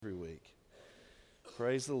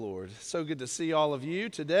Praise the Lord. So good to see all of you.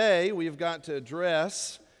 Today we've got to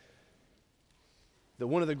address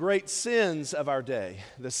one of the great sins of our day,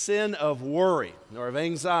 the sin of worry or of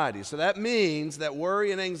anxiety. So that means that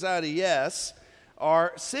worry and anxiety, yes,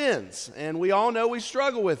 are sins. And we all know we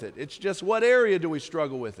struggle with it. It's just what area do we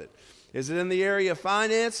struggle with it? Is it in the area of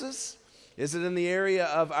finances? Is it in the area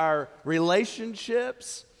of our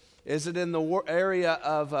relationships? Is it in the area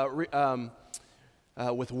of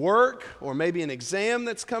with work, or maybe an exam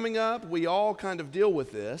that's coming up? We all kind of deal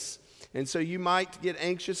with this. And so you might get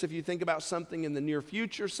anxious if you think about something in the near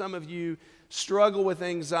future. Some of you struggle with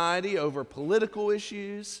anxiety over political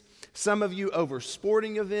issues. Some of you over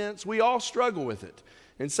sporting events. We all struggle with it.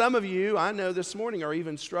 And some of you, I know this morning, are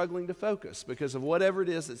even struggling to focus because of whatever it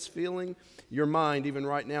is that's filling your mind even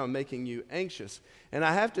right now and making you anxious. And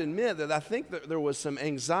I have to admit that I think that there was some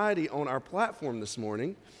anxiety on our platform this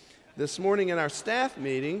morning. This morning in our staff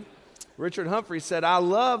meeting, Richard Humphrey said, "I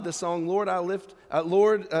love the song, Lord,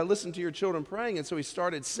 listen to your children praying." And so he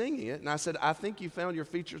started singing it. And I said, "I think you found your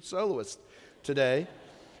featured soloist today."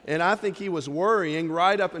 And I think he was worrying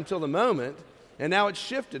right up until the moment. And now it's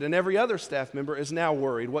shifted. And every other staff member is now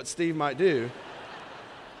worried what Steve might do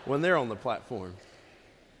when they're on the platform.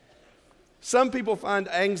 Some people find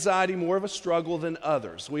anxiety more of a struggle than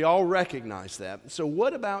others. We all recognize that. So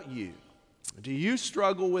what about you? Do you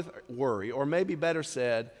struggle with worry? Or maybe better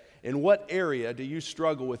said, in what area do you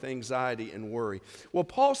struggle with anxiety and worry? Well,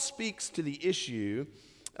 Paul speaks to the issue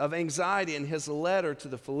of anxiety in his letter to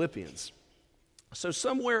the Philippians. So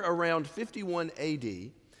somewhere around 51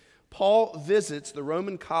 AD, Paul visits the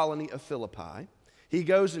Roman colony of Philippi. He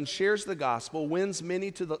goes and shares the gospel, wins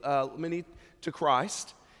many to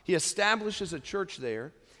Christ. He establishes a church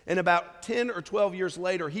there. And about 10 or 12 years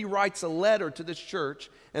later, he writes a letter to this church,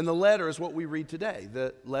 and the letter is what we read today,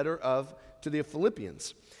 the letter to the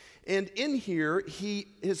Philippians. And in here,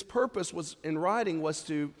 his purpose in writing was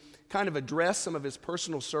to kind of address some of his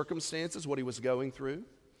personal circumstances, what he was going through.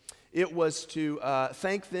 It was to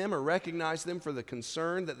thank them or recognize them for the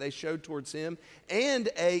concern that they showed towards him, and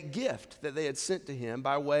a gift that they had sent to him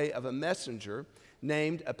by way of a messenger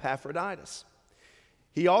named Epaphroditus.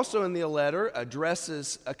 He also, in the letter,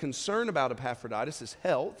 addresses a concern about Epaphroditus, his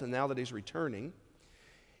health, and now that he's returning.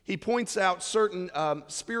 He points out certain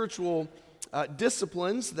spiritual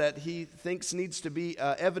disciplines that he thinks needs to be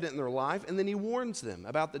evident in their life, and then he warns them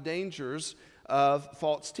about the dangers of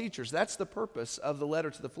false teachers. That's the purpose of the letter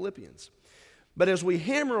to the Philippians. But as we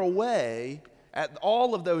hammer away at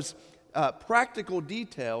all of those practical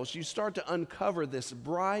details, you start to uncover this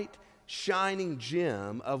bright, shining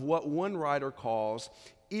gem of what one writer calls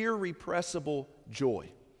irrepressible joy.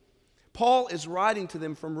 Paul is writing to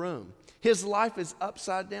them from Rome. His life is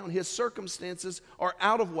upside down. His circumstances are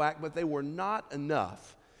out of whack, but they were not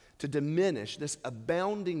enough to diminish this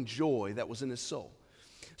abounding joy that was in his soul.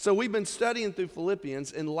 So we've been studying through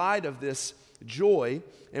Philippians in light of this joy,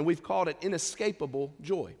 and we've called it inescapable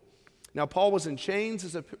joy. Now, Paul was in chains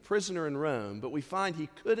as a prisoner in Rome, but we find he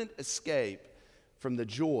couldn't escape from the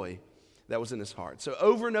joy that was in his heart. So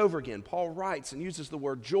over and over again, Paul writes and uses the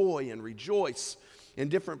word joy and rejoice in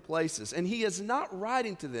different places. And he is not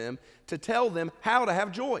writing to them to tell them how to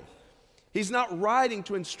have joy. He's not writing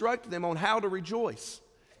to instruct them on how to rejoice.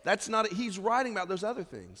 That's not it. He's writing about those other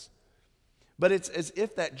things. But it's as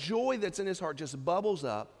if that joy that's in his heart just bubbles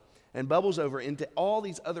up and bubbles over into all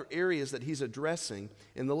these other areas that he's addressing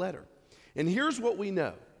in the letter. And here's what we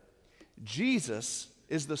know. Jesus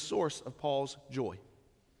is the source of Paul's joy.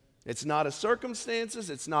 It's not his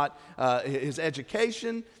circumstances. It's not his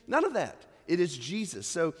education. None of that. It is Jesus.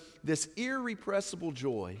 So this irrepressible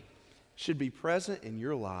joy should be present in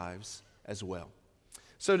your lives as well.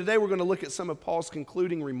 So today we're going to look at some of Paul's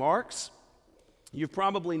concluding remarks. You've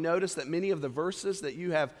probably noticed that many of the verses that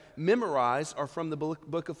you have memorized are from the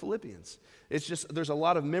book of Philippians. It's just, there's a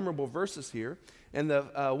lot of memorable verses here. And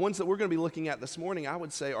the ones that we're going to be looking at this morning, I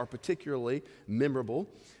would say, are particularly memorable.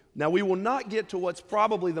 Now, we will not get to what's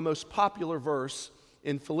probably the most popular verse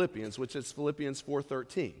in Philippians, which is Philippians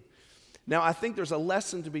 4:13. Now, I think there's a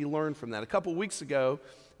lesson to be learned from that. A couple weeks ago,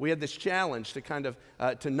 we had this challenge to kind of,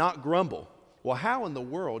 to not grumble. Well, how in the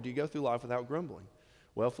world do you go through life without grumbling?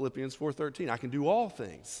 Well, Philippians 4:13, I can do all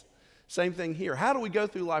things. Same thing here. How do we go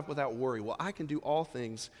through life without worry? Well, I can do all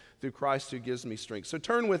things through Christ who gives me strength. So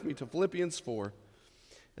turn with me to Philippians 4,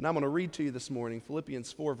 and I'm going to read to you this morning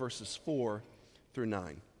Philippians 4, verses 4 through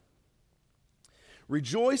 9.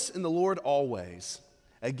 Rejoice in the Lord always.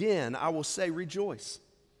 Again, I will say rejoice.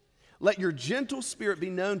 Let your gentle spirit be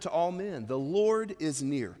known to all men. The Lord is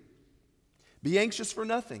near. Be anxious for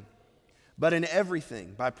nothing, but in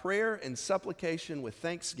everything, by prayer and supplication with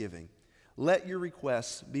thanksgiving, let your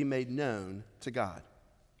requests be made known to God.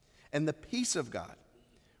 And the peace of God,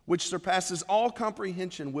 which surpasses all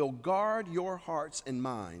comprehension, will guard your hearts and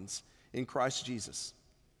minds in Christ Jesus.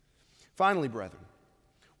 Finally, brethren,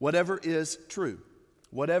 whatever is true,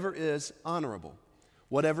 whatever is honorable,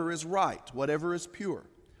 whatever is right, whatever is pure,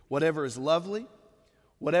 whatever is lovely,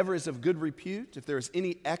 whatever is of good repute, if there is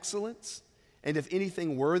any excellence, and if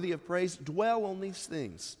anything worthy of praise, dwell on these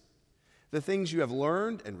things. The things you have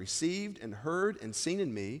learned and received and heard and seen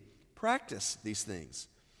in me, practice these things,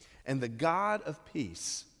 and the God of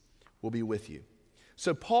peace will be with you.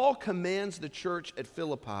 So Paul commands the church at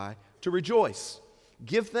Philippi to rejoice,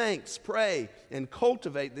 give thanks, pray, and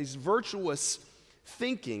cultivate these virtuous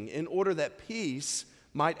thinking in order that peace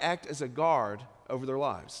might act as a guard over their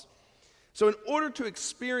lives. So in order to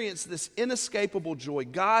experience this inescapable joy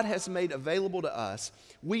God has made available to us,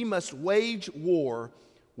 we must wage war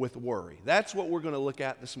with worry. That's what we're going to look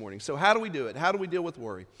at this morning. So how do we do it? How do we deal with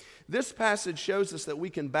worry? This passage shows us that we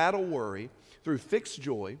can battle worry through fixed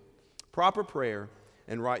joy, proper prayer,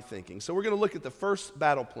 and right thinking. So we're going to look at the first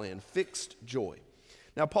battle plan, fixed joy.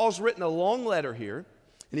 Now Paul's written a long letter here,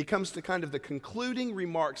 and he comes to kind of the concluding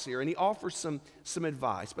remarks here, and he offers some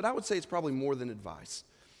advice, but I would say it's probably more than advice.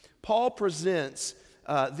 Paul presents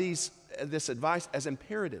this advice as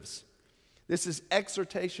imperatives. This is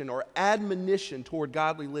exhortation or admonition toward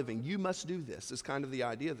godly living. You must do this, is kind of the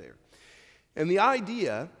idea there. And the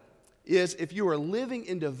idea is if you are living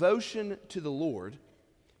in devotion to the Lord,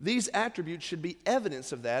 these attributes should be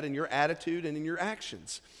evidence of that in your attitude and in your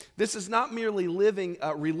actions. This is not merely living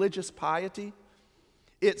religious piety.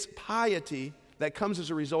 It's piety that comes as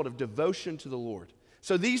a result of devotion to the Lord.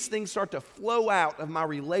 So these things start to flow out of my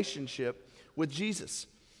relationship with Jesus.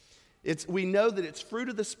 We know that it's fruit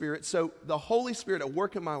of the Spirit, so the Holy Spirit at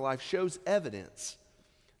work in my life shows evidence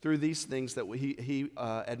through these things that he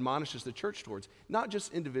admonishes the church towards. Not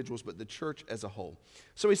just individuals, but the church as a whole.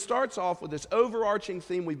 So he starts off with this overarching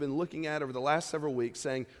theme we've been looking at over the last several weeks,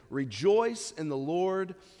 saying, rejoice in the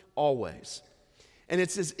Lord always. And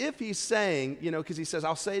it's as if he's saying, because he says,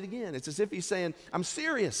 I'll say it again. It's as if he's saying, I'm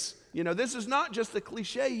serious. This is not just a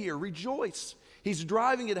cliche here. Rejoice. He's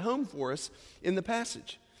driving it home for us in the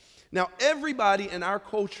passage. Now, everybody in our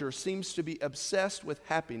culture seems to be obsessed with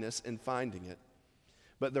happiness and finding it,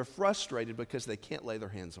 but they're frustrated because they can't lay their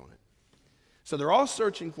hands on it. So they're all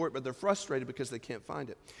searching for it, but they're frustrated because they can't find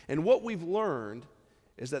it. And what we've learned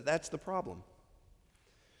is that that's the problem.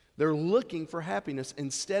 They're looking for happiness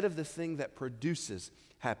instead of the thing that produces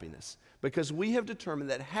happiness, because we have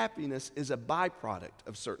determined that happiness is a byproduct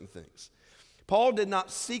of certain things. Paul did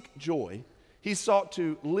not seek joy. He sought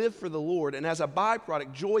to live for the Lord, and as a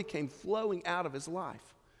byproduct, joy came flowing out of his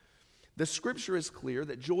life. The scripture is clear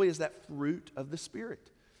that joy is that fruit of the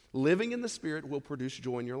Spirit. Living in the Spirit will produce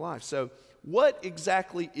joy in your life. So what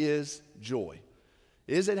exactly is joy?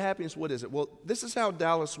 Is it happiness? What is it? Well, this is how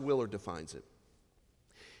Dallas Willard defines it.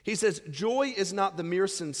 He says, joy is not the mere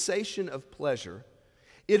sensation of pleasure.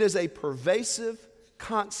 It is a pervasive,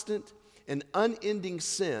 constant, and unending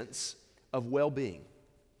sense of well-being.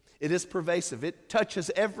 It is pervasive. It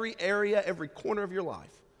touches every area, every corner of your life.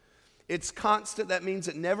 It's constant. That means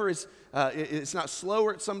it never is, it's not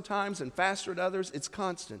slower at some times and faster at others. It's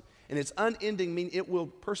constant. And it's unending, meaning it will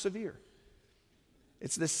persevere.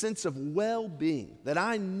 It's this sense of well-being that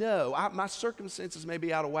I know, my circumstances may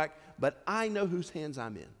be out of whack, but I know whose hands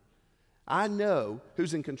I'm in. I know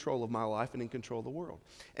who's in control of my life and in control of the world.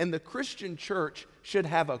 And the Christian church should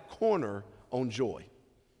have a corner on joy.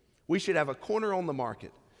 We should have a corner on the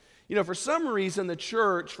market. For some reason, the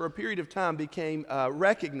church, for a period of time, became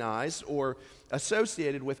recognized or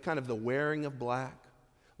associated with kind of the wearing of black,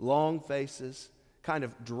 long faces, kind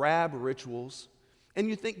of drab rituals. And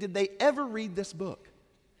you think, did they ever read this book?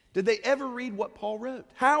 Did they ever read what Paul wrote?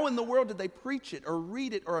 How in the world did they preach it or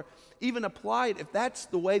read it or even apply it if that's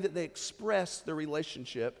the way that they express their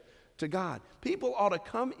relationship to God? People ought to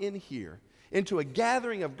come in here into a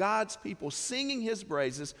gathering of God's people, singing his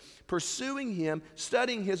praises, pursuing him,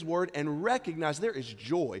 studying his word, and recognize there is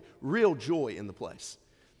joy, real joy in the place.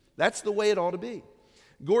 That's the way it ought to be.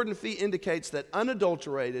 Gordon Fee indicates that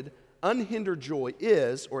unadulterated, unhindered joy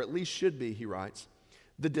is, or at least should be, he writes,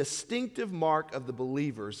 the distinctive mark of the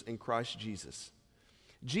believers in Christ Jesus.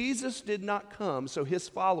 Jesus did not come so his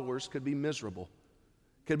followers could be miserable,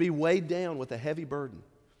 could be weighed down with a heavy burden.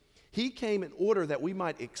 He came in order that we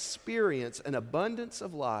might experience an abundance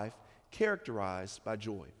of life characterized by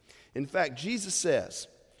joy. In fact, Jesus says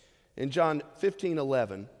in John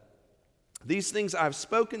 15:11, "These things I've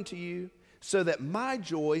spoken to you so that my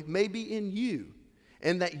joy may be in you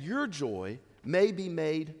and that your joy may be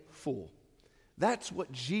made full." That's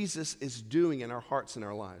what Jesus is doing in our hearts and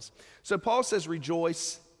our lives. So Paul says,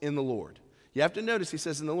 rejoice in the Lord. You have to notice he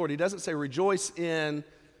says in the Lord. He doesn't say rejoice in,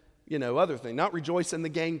 other thing. Not rejoice in the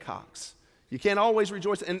Gamecocks. You can't always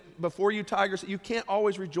rejoice. And before you Tigers, you can't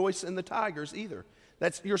always rejoice in the Tigers either.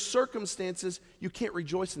 That's your circumstances. You can't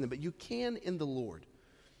rejoice in them, but you can in the Lord.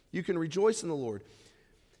 You can rejoice in the Lord.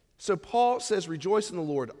 So Paul says rejoice in the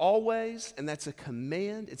Lord always, and that's a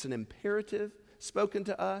command. It's an imperative spoken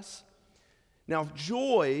to us. Now, if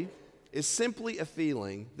joy is simply a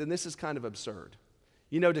feeling, then this is kind of absurd.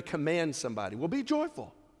 To command somebody, well, be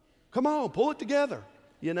joyful. Come on, pull it together,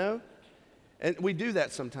 And we do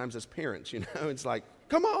that sometimes as parents, It's like,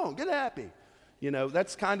 come on, get happy.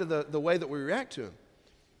 That's kind of the way that we react to him.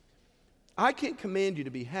 I can't command you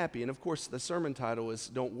to be happy. And of course, the sermon title is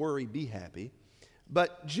Don't Worry, Be Happy.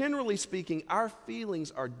 But generally speaking, our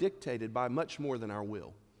feelings are dictated by much more than our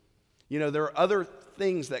will. There are other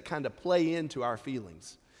things that kind of play into our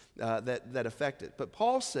feelings that affect it. But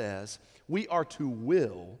Paul says we are to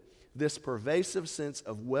will this pervasive sense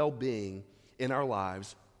of well-being in our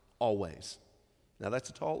lives always. Now, that's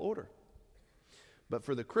a tall order. But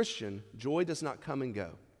for the Christian, joy does not come and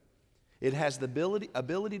go. It has the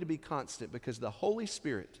ability to be constant because the Holy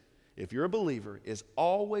Spirit, if you're a believer, is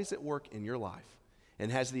always at work in your life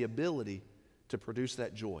and has the ability to produce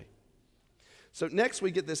that joy. So next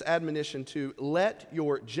we get this admonition to let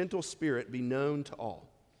your gentle spirit be known to all.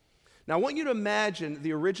 Now I want you to imagine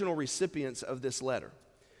the original recipients of this letter.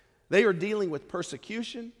 They are dealing with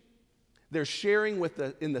persecution. They're sharing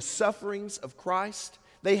in the sufferings of Christ.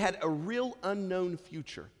 They had a real unknown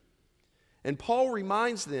future. And Paul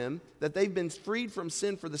reminds them that they've been freed from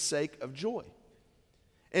sin for the sake of joy.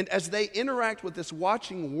 And as they interact with this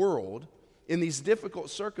watching world in these difficult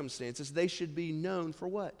circumstances, they should be known for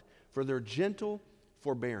what? For their gentle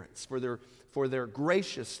forbearance, for their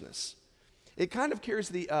graciousness. It kind of carries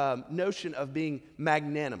the notion of being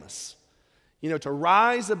magnanimous. To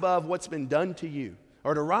rise above what's been done to you,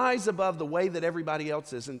 or to rise above the way that everybody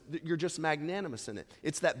else is, and you're just magnanimous in it.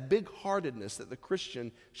 It's that big-heartedness that the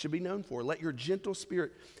Christian should be known for. Let your gentle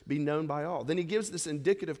spirit be known by all. Then he gives this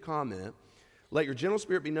indicative comment, let your gentle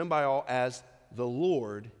spirit be known by all as the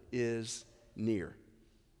Lord is near.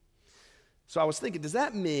 So I was thinking, does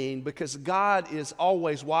that mean because God is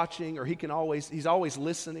always watching, or he's always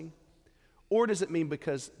listening? Or does it mean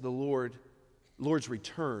because the Lord's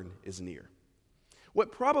return is near?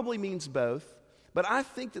 What probably means both. But I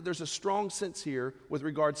think that there's a strong sense here with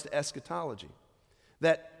regards to eschatology,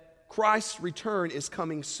 that Christ's return is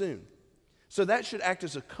coming soon. So that should act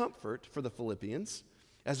as a comfort for the Philippians,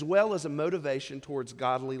 as well as a motivation towards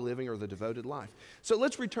godly living or the devoted life. So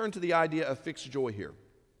let's return to the idea of fixed joy here.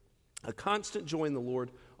 A constant joy in the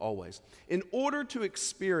Lord always. In order to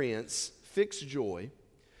experience fixed joy,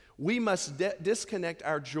 we must disconnect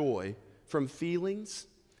our joy from feelings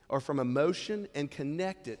or from emotion and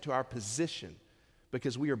connect it to our position,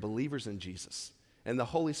 because we are believers in Jesus, and the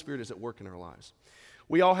Holy Spirit is at work in our lives.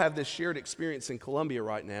 We all have this shared experience in Columbia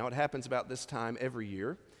right now. It happens about this time every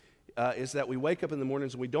year, is that we wake up in the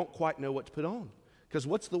mornings and we don't quite know what to put on. Because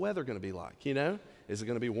what's the weather going to be like, Is it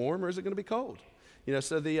going to be warm or is it going to be cold?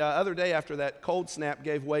 So the other day after that cold snap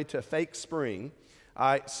gave way to fake spring,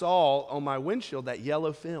 I saw on my windshield that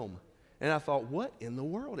yellow film. And I thought, what in the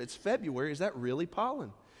world? It's February. Is that really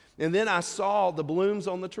pollen? And then I saw the blooms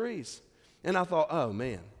on the trees. And I thought, oh,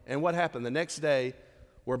 man. And what happened? The next day,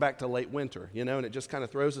 we're back to late winter, and it just kind of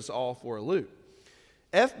throws us all for a loop.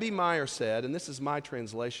 F.B. Meyer said, and this is my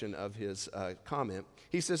translation of his comment,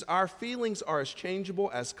 he says, our feelings are as changeable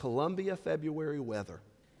as Columbia February weather.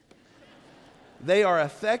 They are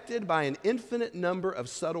affected by an infinite number of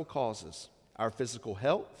subtle causes: our physical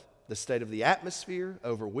health, the state of the atmosphere,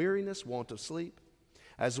 over-weariness, want of sleep,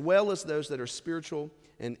 as well as those that are spiritual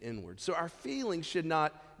and inward. So our feelings should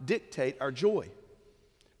not dictate our joy,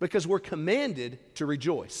 because we're commanded to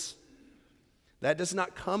rejoice. That does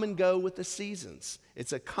not come and go with the seasons.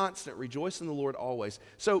 It's a constant rejoice in the Lord always.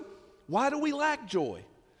 So why do we lack joy?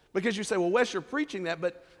 Because you say, well, Wes, you're preaching that,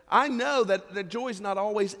 but I know that joy is not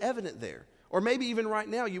always evident there. Or maybe even right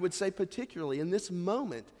now you would say, particularly in this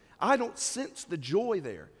moment, I don't sense the joy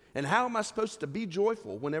there. And how am I supposed to be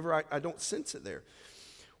joyful whenever I don't sense it there?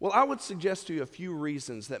 Well, I would suggest to you a few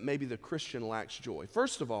reasons that maybe the Christian lacks joy.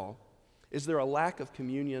 First of all, is there a lack of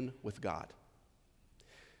communion with God?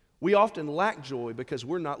 We often lack joy because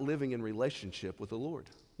we're not living in relationship with the Lord.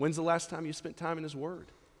 When's the last time you spent time in His Word?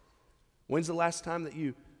 When's the last time that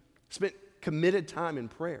you spent committed time in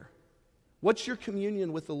prayer? What's your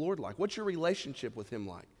communion with the Lord like? What's your relationship with Him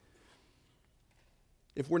like?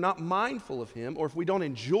 If we're not mindful of Him, or if we don't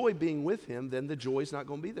enjoy being with Him, then the joy is not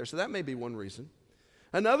going to be there. So that may be one reason.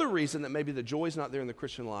 Another reason that maybe the joy is not there in the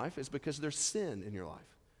Christian life is because there's sin in your life.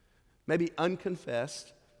 Maybe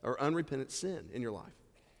unconfessed or unrepentant sin in your life.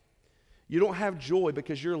 You don't have joy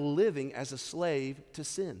because you're living as a slave to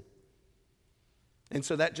sin. And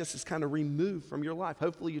so that just is kind of removed from your life.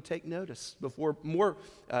 Hopefully you take notice before more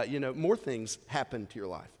things happen to your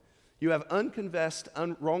life. You have unconfessed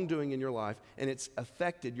wrongdoing in your life, and it's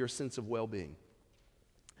affected your sense of well-being.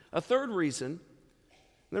 A third reason,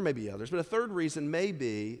 there may be others, but a third reason may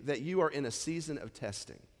be that you are in a season of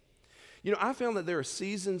testing. You know, I found that there are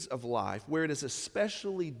seasons of life where it is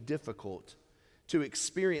especially difficult to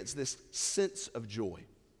experience this sense of joy.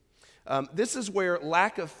 This is where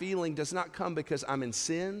lack of feeling does not come because I'm in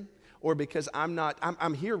sin or because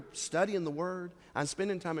I'm here studying the Word, I'm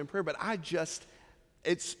spending time in prayer, but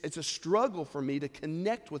it's a struggle for me to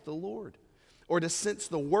connect with the Lord or to sense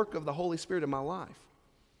the work of the Holy Spirit in my life.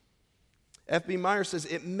 F.B. Meyer says,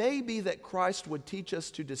 it may be that Christ would teach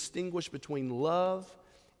us to distinguish between love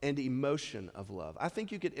and emotion of love. I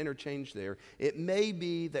think you could interchange there. It may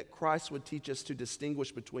be that Christ would teach us to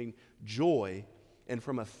distinguish between joy and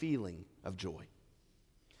from a feeling of joy.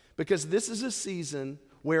 Because this is a season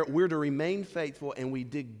where we're to remain faithful and we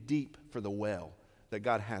dig deep for the well that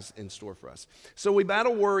God has in store for us. So we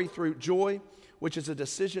battle worry through joy, which is a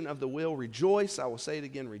decision of the will. Rejoice, I will say it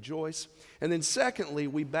again, rejoice. And then secondly,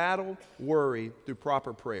 we battle worry through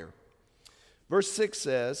proper prayer. Verse 6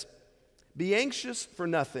 says, be anxious for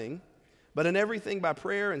nothing, but in everything by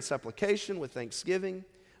prayer and supplication with thanksgiving,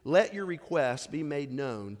 let your requests be made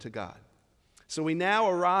known to God. So we now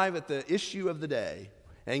arrive at the issue of the day,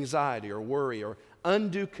 anxiety or worry or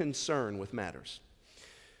undue concern with matters.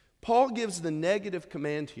 Paul gives the negative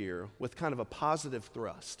command here with kind of a positive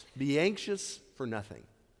thrust. Be anxious for nothing.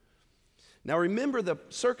 Now remember the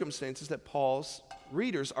circumstances that Paul's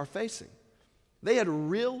readers are facing. They had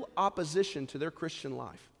real opposition to their Christian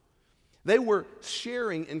life. They were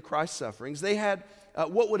sharing in Christ's sufferings. They had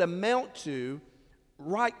what would amount to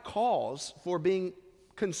right cause for being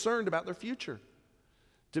concerned about their future.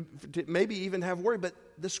 To maybe even have worry. But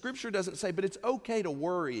the Scripture doesn't say, but it's okay to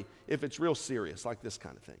worry if it's real serious, like this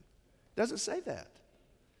kind of thing. It doesn't say that.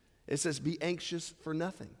 It says, be anxious for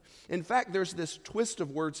nothing. In fact, there's this twist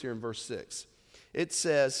of words here in verse 6. It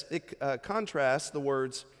says, it contrasts the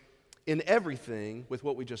words in everything with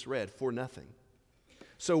what we just read, for nothing.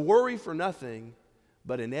 So worry for nothing,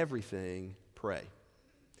 but in everything, pray.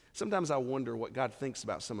 Sometimes I wonder what God thinks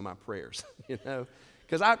about some of my prayers,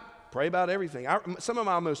 because I pray about everything. Some of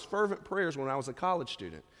my most fervent prayers when I was a college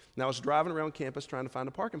student, and I was driving around campus trying to find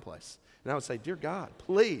a parking place. And I would say, dear God,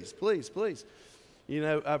 please, please, please,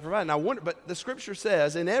 provide. And I wonder, but the Scripture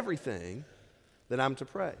says in everything that I'm to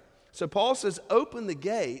pray. So Paul says, open the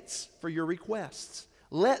gates for your requests.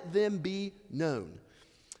 Let them be known.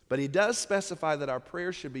 But he does specify that our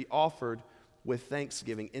prayers should be offered with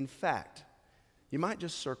thanksgiving. In fact, you might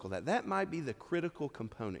just circle that. That might be the critical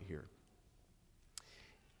component here.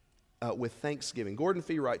 With thanksgiving. Gordon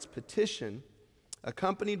Fee writes, petition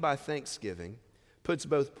accompanied by thanksgiving puts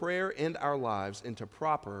both prayer and our lives into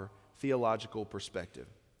proper theological perspective.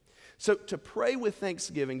 So to pray with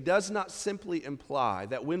thanksgiving does not simply imply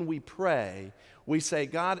that when we pray, we say,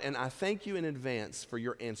 God, and I thank you in advance for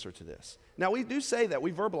your answer to this. Now, we do say that.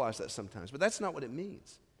 We verbalize that sometimes, but that's not what it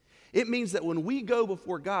means. It means that when we go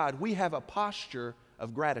before God, we have a posture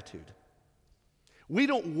of gratitude. We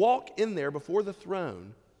don't walk in there before the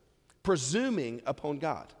throne presuming upon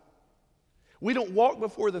God. We don't walk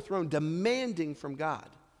before the throne demanding from God,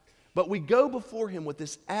 but we go before Him with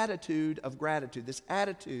this attitude of gratitude, this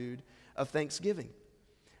attitude of thanksgiving.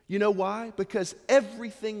 You know why? Because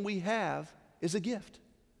everything we have is a gift.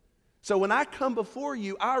 So when I come before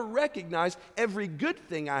you, I recognize every good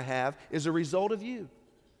thing I have is a result of you.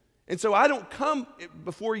 And so I don't come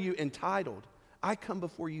before you entitled. I come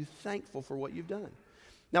before you thankful for what you've done.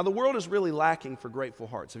 Now, the world is really lacking for grateful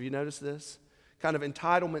hearts. Have you noticed this? Kind of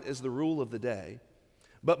entitlement is the rule of the day.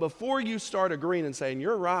 But before you start agreeing and saying,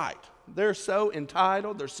 you're right, they're so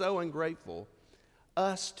entitled, they're so ungrateful,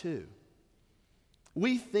 us too.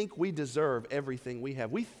 We think we deserve everything we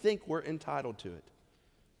have. We think we're entitled to it.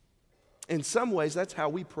 In some ways, that's how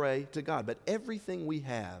we pray to God. But everything we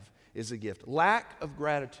have is a gift. Lack of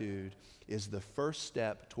gratitude is the first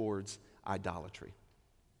step towards idolatry.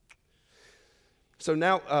 So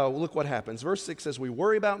now look what happens. Verse 6 says, we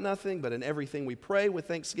worry about nothing, but in everything we pray with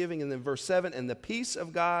thanksgiving. And then verse 7, and the peace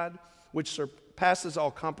of God, which surpasses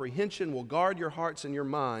all comprehension, will guard your hearts and your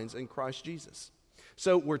minds in Christ Jesus.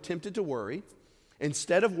 So we're tempted to worry.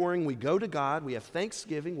 Instead of worrying, we go to God, we have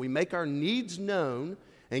thanksgiving, we make our needs known,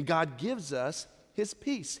 and God gives us His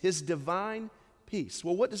peace, His divine peace.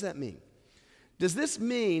 Well, what does that mean? Does this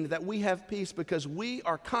mean that we have peace because we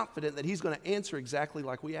are confident that He's going to answer exactly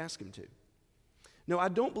like we ask Him to? No, I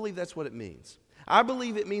don't believe that's what it means. I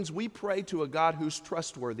believe it means we pray to a God who's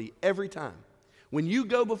trustworthy every time. When you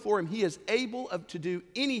go before Him, He is able to do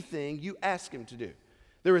anything you ask Him to do.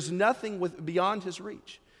 There is nothing beyond His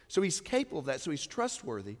reach. So He's capable of that, so He's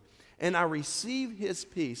trustworthy. And I receive His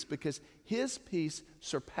peace because His peace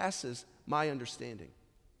surpasses my understanding.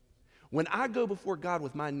 When I go before God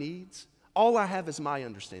with my needs, all I have is my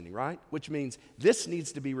understanding, right? Which means this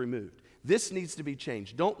needs to be removed. This needs to be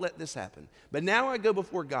changed. Don't let this happen. But now I go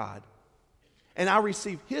before God, and I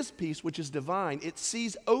receive His peace, which is divine. It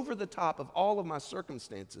sees over the top of all of my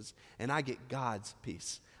circumstances, and I get God's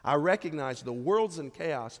peace. I recognize the world's in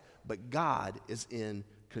chaos, but God is in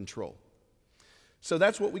control. So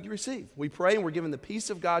that's what we receive. We pray, and we're given the peace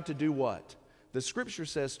of God to do what? The Scripture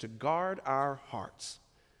says to guard our hearts.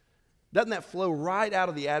 Doesn't that flow right out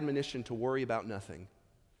of the admonition to worry about nothing?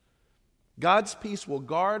 God's peace will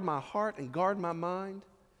guard my heart and guard my mind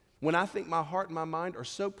when I think my heart and my mind are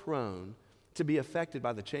so prone to be affected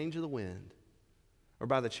by the change of the wind or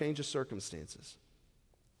by the change of circumstances.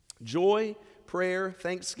 Joy, prayer,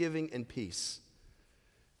 thanksgiving, and peace.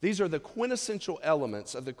 These are the quintessential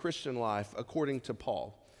elements of the Christian life according to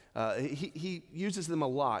Paul. He uses them a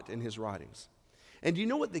lot in his writings. And do you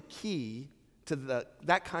know what the key to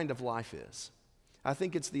that kind of life is? I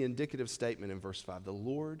think it's the indicative statement in verse 5. The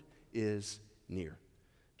Lord is near.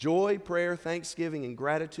 Joy, prayer, thanksgiving, and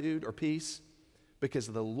gratitude or peace because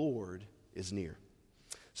the Lord is near.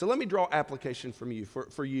 So let me draw application from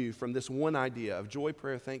you from this one idea of joy,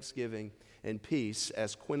 prayer, thanksgiving, and peace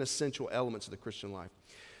as quintessential elements of the Christian life.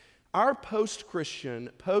 Our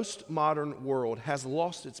post-Christian, post-modern world has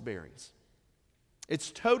lost its bearings.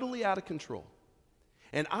 It's totally out of control.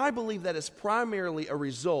 And I believe that is primarily a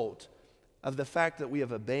result of the fact that we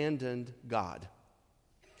have abandoned God.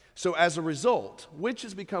 So as a result, which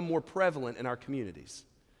has become more prevalent in our communities?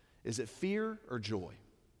 Is it fear or joy?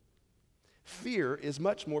 Fear is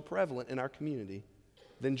much more prevalent in our community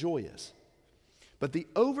than joy is. But the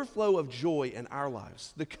overflow of joy in our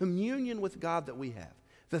lives, the communion with God that we have,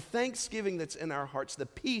 the thanksgiving that's in our hearts, the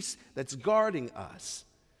peace that's guarding us,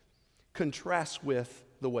 contrasts with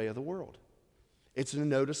the way of the world. It's a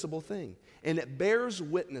noticeable thing, and it bears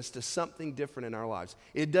witness to something different in our lives.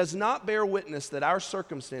 It does not bear witness that our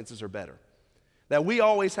circumstances are better, that we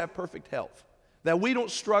always have perfect health, that we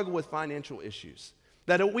don't struggle with financial issues,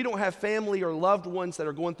 that we don't have family or loved ones that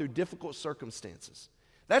are going through difficult circumstances.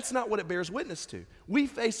 That's not what it bears witness to. We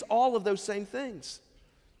face all of those same things.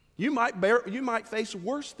 You might face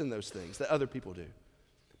worse than those things that other people do.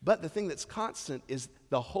 But the thing that's constant is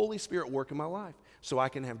the Holy Spirit work in my life. So I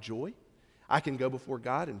can have joy. I can go before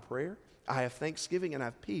God in prayer. I have thanksgiving and I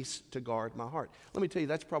have peace to guard my heart. Let me tell you,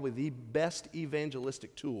 that's probably the best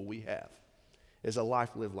evangelistic tool we have, is a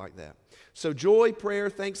life lived like that. So joy, prayer,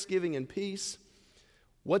 thanksgiving, and peace.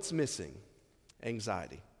 What's missing?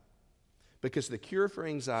 Anxiety. Because the cure for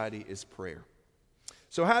anxiety is prayer.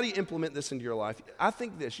 So how do you implement this into your life? I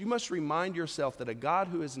think this: you must remind yourself that a God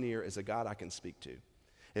who is near is a God I can speak to.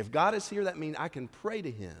 If God is here, that means I can pray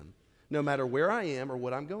to Him no matter where I am or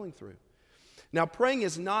what I'm going through. Now, praying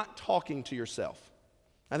is not talking to yourself.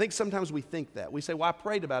 I think sometimes we think that. We say, well, I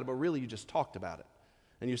prayed about it, but really you just talked about it.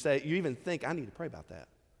 And you even think, I need to pray about that.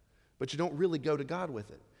 But you don't really go to God with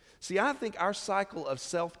it. See, I think our cycle of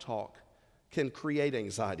self-talk can create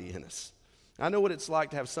anxiety in us. I know what it's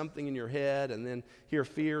like to have something in your head and then hear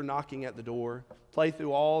fear knocking at the door, play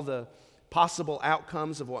through all the possible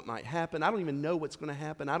outcomes of what might happen. I don't even know what's going to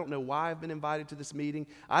happen. I don't know why I've been invited to this meeting.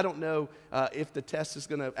 I don't know if the test is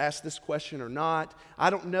going to ask this question or not. I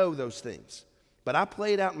don't know those things. But I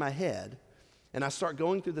play it out in my head, and I start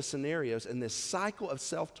going through the scenarios, and this cycle of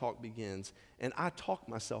self-talk begins, and I talk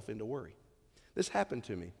myself into worry. This happened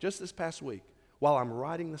to me just this past week while I'm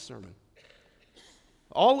writing the sermon.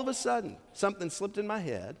 All of a sudden, something slipped in my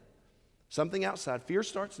head, something outside, fear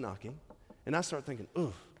starts knocking, and I start thinking,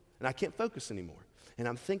 ugh. And I can't focus anymore. And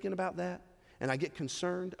I'm thinking about that, and I get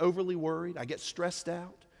concerned, overly worried. I get stressed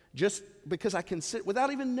out just because I can sit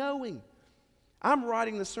without even knowing. I'm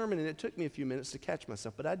writing the sermon, and it took me a few minutes to catch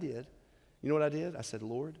myself, but I did. You know what I did? I said,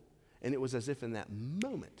 Lord. And it was as if in that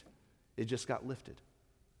moment, it just got lifted.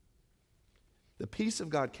 The peace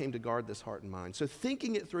of God came to guard this heart and mind. So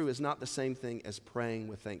thinking it through is not the same thing as praying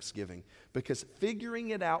with thanksgiving, because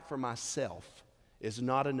figuring it out for myself is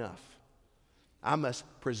not enough. I must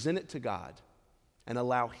present it to God and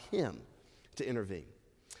allow Him to intervene.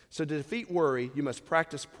 So to defeat worry, you must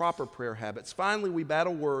practice proper prayer habits. Finally, we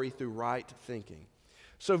battle worry through right thinking.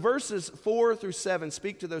 So verses 4 through 7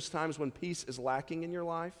 speak to those times when peace is lacking in your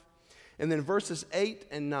life. And then verses 8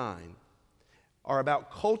 and 9 are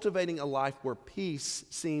about cultivating a life where peace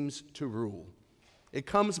seems to rule. It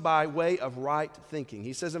comes by way of right thinking.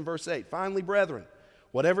 He says in verse 8, finally, brethren,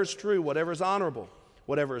 whatever is true, whatever is honorable,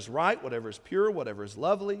 whatever is right, whatever is pure, whatever is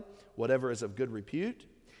lovely, whatever is of good repute,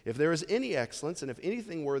 if there is any excellence and if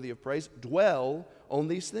anything worthy of praise, dwell on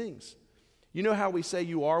these things. You know how we say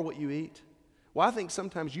you are what you eat? Well, I think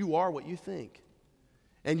sometimes you are what you think.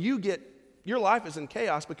 And your life is in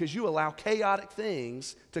chaos because you allow chaotic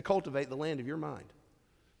things to cultivate the land of your mind.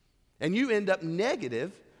 And you end up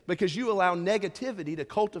negative because you allow negativity to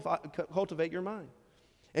cultivate your mind.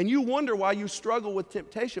 And you wonder why you struggle with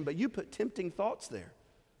temptation, but you put tempting thoughts there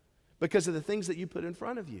because of the things that you put in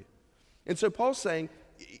front of you. And so Paul's saying,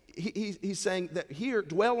 he's saying that here,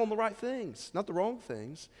 dwell on the right things, not the wrong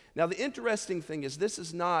things. Now, the interesting thing is this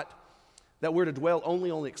is not that we're to dwell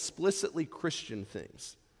only on explicitly Christian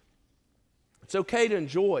things. It's okay to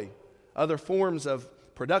enjoy other forms of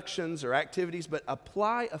productions or activities, but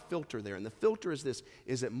apply a filter there. And the filter is this: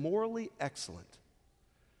 is it morally excellent?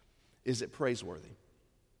 Is it praiseworthy?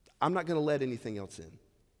 I'm not going to let anything else in.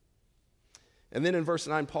 And then in verse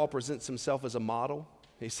 9, Paul presents himself as a model.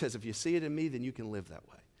 He says, if you see it in me, then you can live that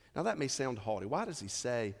way. Now that may sound haughty. Why does he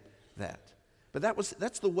say that? But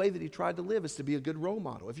that's the way that he tried to live, is to be a good role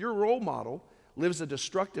model. If your role model lives a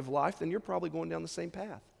destructive life, then you're probably going down the same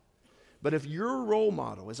path. But if your role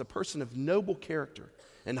model is a person of noble character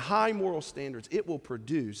and high moral standards, it will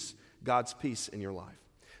produce God's peace in your life.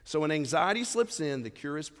 So when anxiety slips in, the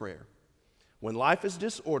cure is prayer. When life is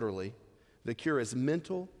disorderly, the cure is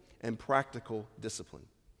mental and practical discipline.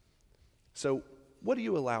 So what do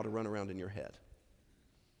you allow to run around in your head?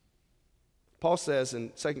 Paul says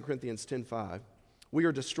in 2 Corinthians 10:5, we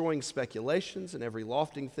are destroying speculations and every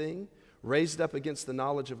lofty thing raised up against the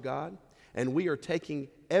knowledge of God, and we are taking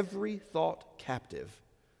every thought captive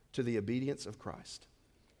to the obedience of Christ.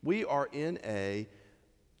 We are in a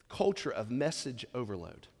culture of message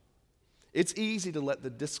overload. It's easy to let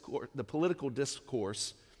the political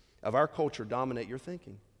discourse of our culture dominate your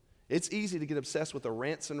thinking. It's easy to get obsessed with the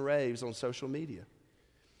rants and raves on social media.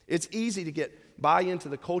 It's easy to buy into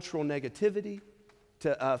the cultural negativity,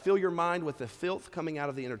 to fill your mind with the filth coming out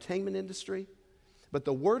of the entertainment industry. But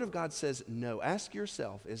the Word of God says no. Ask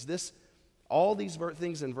yourself, is this all these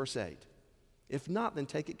things in verse 8? If not, then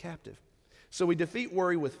take it captive. So we defeat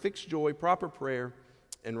worry with fixed joy, proper prayer,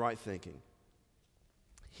 and right thinking.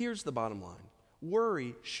 Here's the bottom line.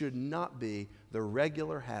 Worry should not be the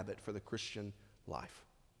regular habit for the Christian life.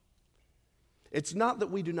 It's not that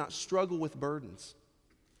we do not struggle with burdens.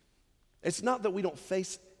 It's not that we don't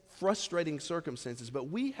face frustrating circumstances, but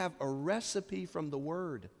we have a recipe from the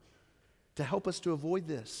Word to help us to avoid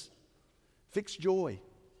this. Fixed joy,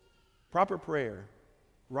 proper prayer,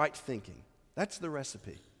 right thinking. That's the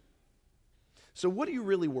recipe. So what are you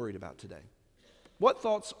really worried about today? What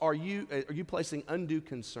thoughts are you placing undue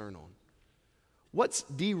concern on? What's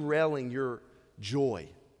derailing your joy,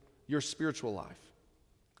 your spiritual life?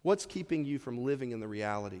 What's keeping you from living in the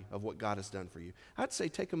reality of what God has done for you? I'd say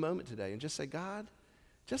take a moment today and just say, God,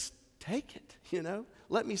 just take it,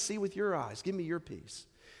 Let me see with your eyes. Give me your peace.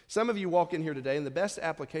 Some of you walk in here today, and the best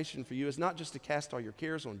application for you is not just to cast all your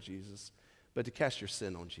cares on Jesus, but to cast your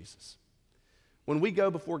sin on Jesus. When we go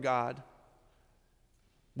before God,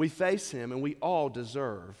 we face Him, and we all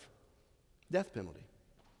deserve death penalty.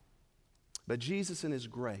 But Jesus in His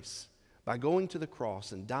grace, by going to the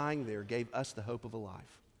cross and dying there, gave us the hope of a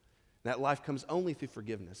life. That life comes only through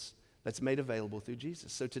forgiveness that's made available through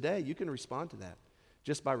Jesus. So today, you can respond to that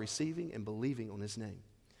just by receiving and believing on His name.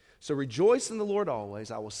 So rejoice in the Lord always.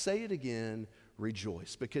 I will say it again,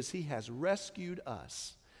 rejoice, because He has rescued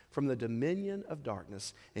us from the dominion of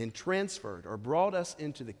darkness and transferred or brought us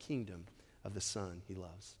into the kingdom of the Son He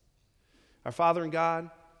loves. Our Father and God,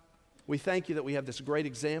 we thank You that we have this great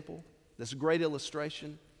example, this great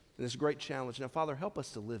illustration, and this great challenge. Now, Father, help us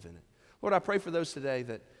to live in it. Lord, I pray for those today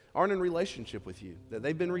that aren't in relationship with You, that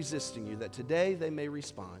they've been resisting You, that today they may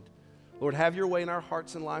respond. Lord, have Your way in our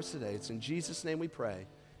hearts and lives today. It's in Jesus' name we pray.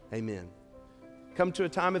 Amen. Come to a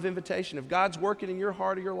time of invitation. If God's working in your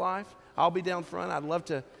heart or your life, I'll be down front. I'd love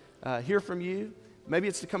to hear from you. Maybe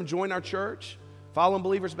it's to come join our church, follow in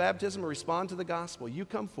believers' baptism, or respond to the gospel. You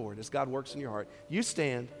come forward as God works in your heart. You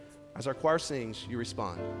stand. As our choir sings, you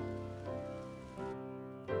respond.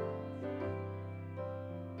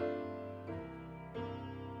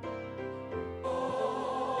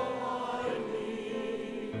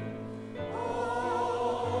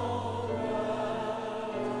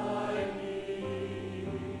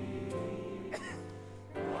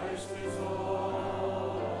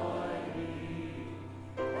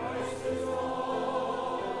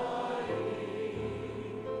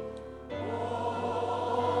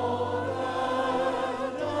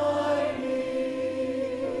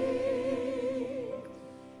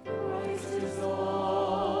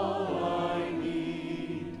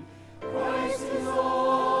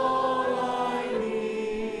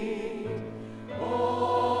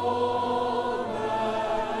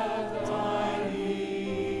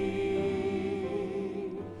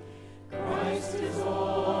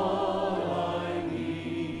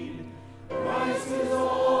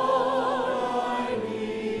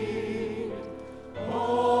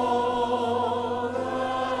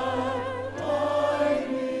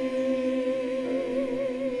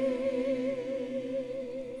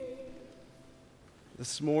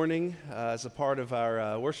 This morning, as a part of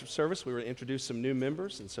our worship service, we were going to introduce some new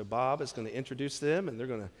members, and so Bob is going to introduce them, and they're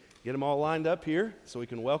going to get them all lined up here so we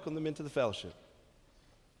can welcome them into the fellowship.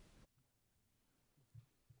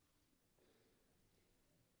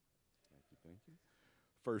 Thank you.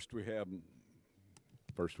 First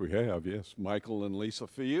we have, yes, Michael and Lisa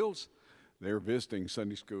Fields. They're visiting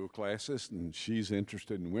Sunday school classes, and she's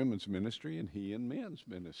interested in women's ministry, and he in men's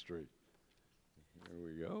ministry. There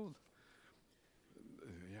we go.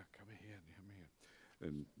 Come ahead.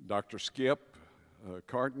 And Dr. Skip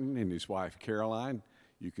Carton and his wife Caroline,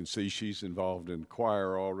 you can see she's involved in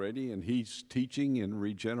choir already, and he's teaching in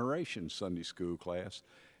Regeneration Sunday school class,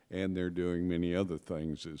 and they're doing many other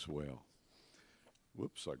things as well.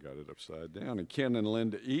 Whoops, I got it upside down. And Ken and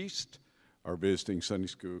Linda East are visiting Sunday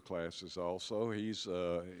school classes also. He's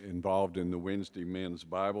involved in the Wednesday men's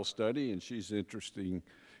Bible study, and she's interested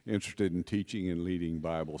in teaching and leading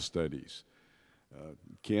Bible studies.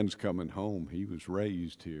 Ken's coming home. He was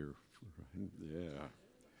raised here. Yeah.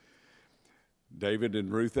 David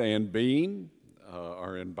and Ruth Ann Bean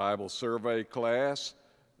are in Bible survey class.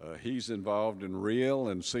 He's involved in real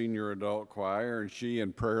and senior adult choir, and she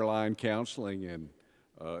in prayer line counseling and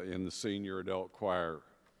in the senior adult choir.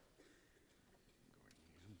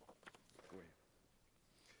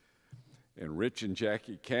 And Rich and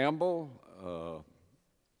Jackie Campbell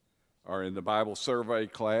are in the Bible survey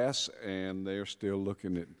class, and they're still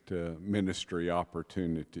looking at ministry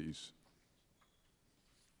opportunities.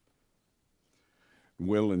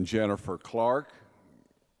 Will and Jennifer Clark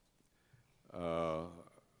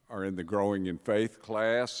are in the Growing in Faith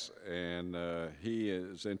class, and he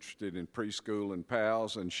is interested in preschool and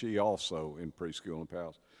PALS, and she also in preschool and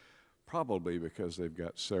PALS, probably because they've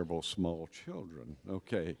got several small children.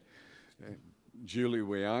 Okay. Julie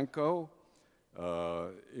Wianco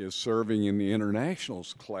is serving in the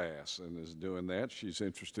internationals class and is doing that. She's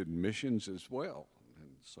interested in missions as well.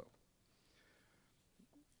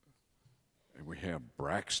 And we have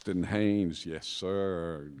Braxton Haynes. Yes,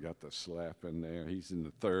 sir. Got the slap in there. He's in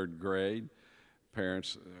the 3rd grade.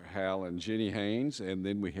 Parents Hal and Jenny Haynes. And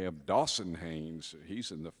then we have Dawson Haynes.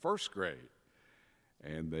 He's in the 1st grade.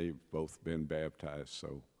 And they've both been baptized.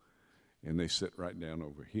 And they sit right down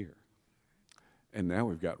over here. And now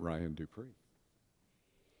we've got Ryan Dupree.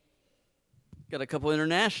 Got a couple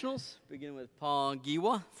internationals, beginning with Paul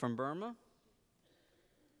Giwa from Burma.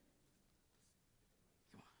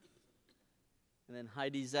 And then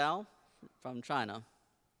Heidi Zhao from China.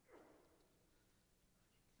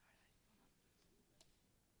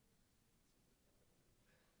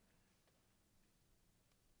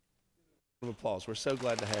 Applause. We're so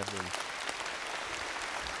glad to have them.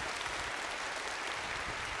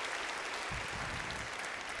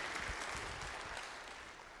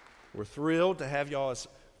 We're thrilled to have y'all as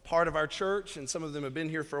part of our church, and some of them have been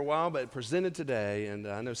here for a while, but presented today. And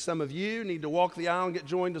I know some of you need to walk the aisle and get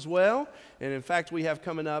joined as well. And in fact, we have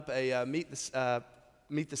coming up a meet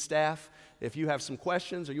the staff. If you have some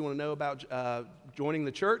questions or you want to know about joining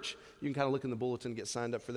the church, you can kind of look in the bulletin and get signed up for that.